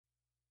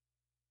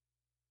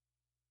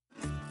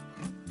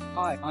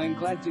Hi, I am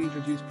glad to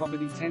introduce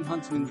property 10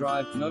 Huntsman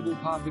Drive, Noble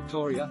Park,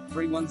 Victoria,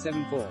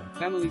 3174.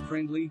 Family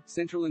friendly,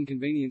 central and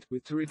convenient,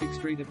 with terrific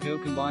street appeal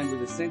combined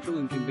with a central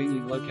and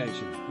convenient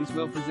location. This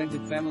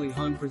well-presented family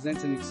home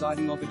presents an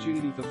exciting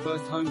opportunity for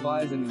first home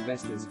buyers and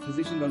investors.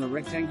 Positioned on a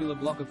rectangular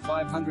block of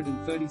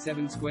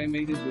 537 square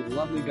meters with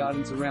lovely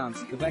garden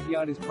surrounds, the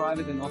backyard is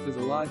private and offers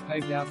a large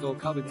paved outdoor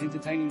covered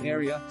entertaining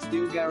area,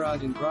 steel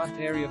garage and grassed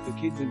area for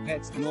kids and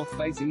pets.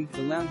 North-facing,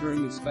 the lounge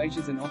room is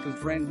spacious and offers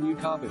brand new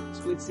carpet,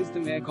 split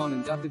system aircon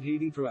and ducted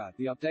heating throughout.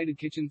 The updated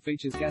kitchen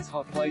features gas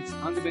hot plates,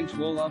 underbench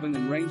wall oven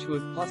and range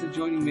hood, plus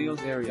adjoining meals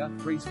area,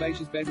 3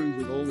 spacious bedrooms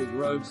with all with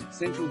robes,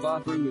 central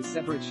bathroom with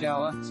separate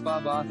shower, spa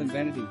bath and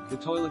vanity. The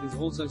toilet is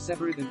also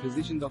separate and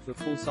positioned off the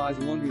full-size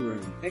laundry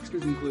room.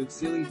 Extras include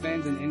ceiling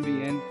fans and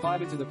NBN,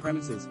 fiber to the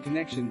premises,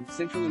 connection,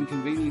 central and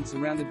convenient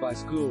surrounded by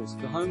schools.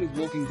 The home is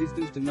walking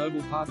distance to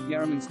Noble Park,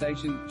 Yarraman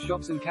Station,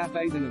 shops and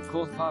cafes, and of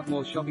course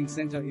Parkmore Shopping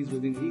Centre is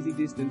within easy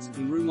distance.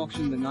 In room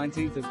auction the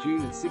 19th of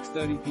June at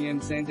 6:30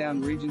 p.m.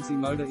 Sandown Regency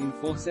Motor Inn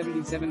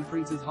 477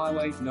 Princes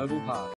Highway, Noble Park.